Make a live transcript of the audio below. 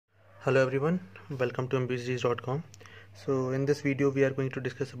Hello everyone, welcome to mbgs.com. So in this video we are going to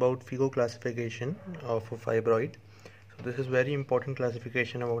discuss about Figo classification of fibroid. So this is very important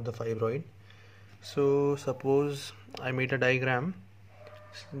classification about the fibroid. So suppose I made a diagram.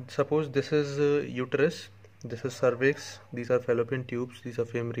 Suppose this is uterus, this is cervix, these are fallopian tubes, these are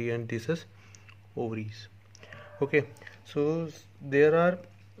femori, and this is ovaries. Okay, so there are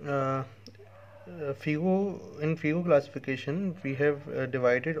in Figo classification we have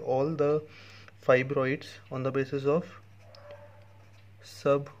divided all the fibroids on the basis of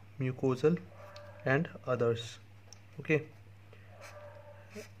submucosal and others. Okay,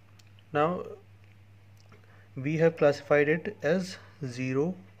 now we have classified it as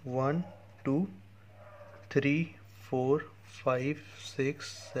 0, 1, 2, 3, 4, 5,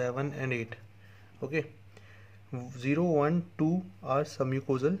 6, 7 and 8. Okay, 0, 1, 2 are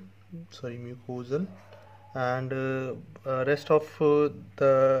mucosal, and rest of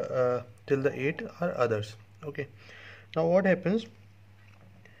the till the 8 are others. Okay, now what happens,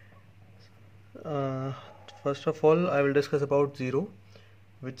 first of all I will discuss about 0,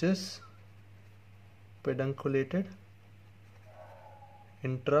 which is pedunculated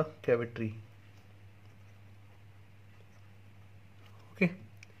intracavitary. Okay,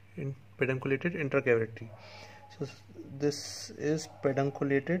 pedunculated intracavitary. So this is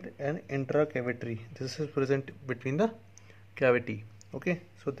pedunculated and intracavitary. This is present between the cavity. Okay,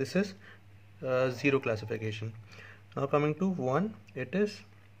 so this is 0 classification. Now coming to 1, it is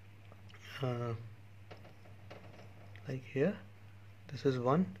like here. This is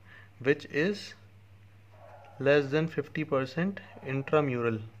 1, which is less than 50%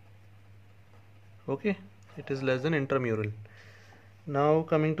 intramural. Okay, it is less than intramural. Now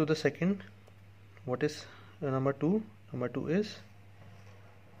coming to the second, what is number 2? Number 2 is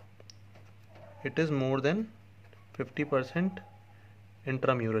it is more than 50%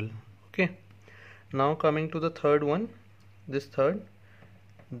 intramural. Okay, now coming to the third one, this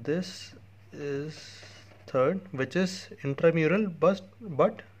is third, which is intramural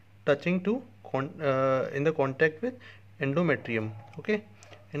but touching to in the contact with endometrium. Okay,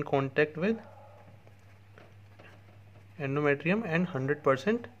 in contact with endometrium and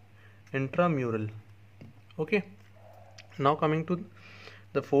 100% intramural. Okay, now coming to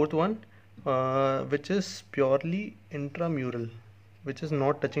the fourth one, which is purely intramural, which is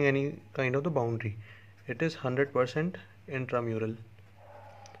not touching any kind of the boundary. It is 100% intramural.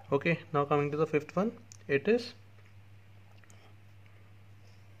 Okay, now coming to the fifth one, it is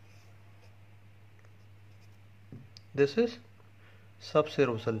this is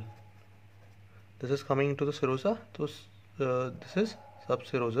subserosal. This is coming into the serosa, so this is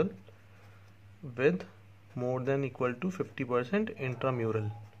subserosal with more than equal to 50% intramural.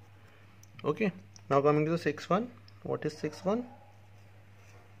 Okay, now coming to the sixth one. What is sixth one?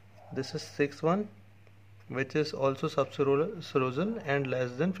 This is sixth one, which is also subserosal and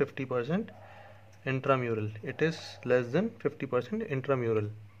less than 50% intramural. It is less than 50% intramural.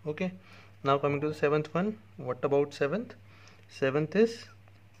 Okay, now coming to the seventh one. What about seventh? Seventh is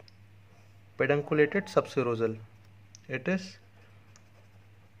pedunculated subserosal. It is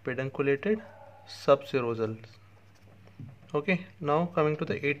pedunculated subserosal. Okay, now coming to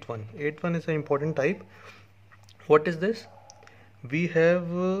the eighth one. Eighth one is an important type. What is this? We have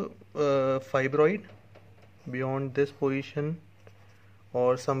fibroid beyond this position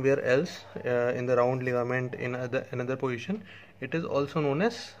or somewhere else in the round ligament in another position. It is also known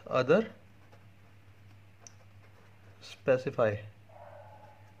as other specify.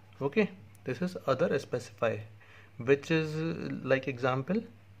 Okay, this is other specify, which is like example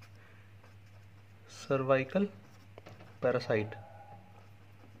cervical parasitic,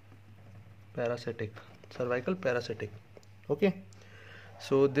 cervical parasitic. Okay,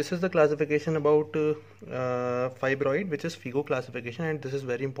 so this is the classification about fibroid, which is Figo classification, and this is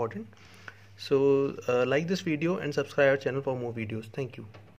very important. So like this video and subscribe our channel for more videos. Thank you.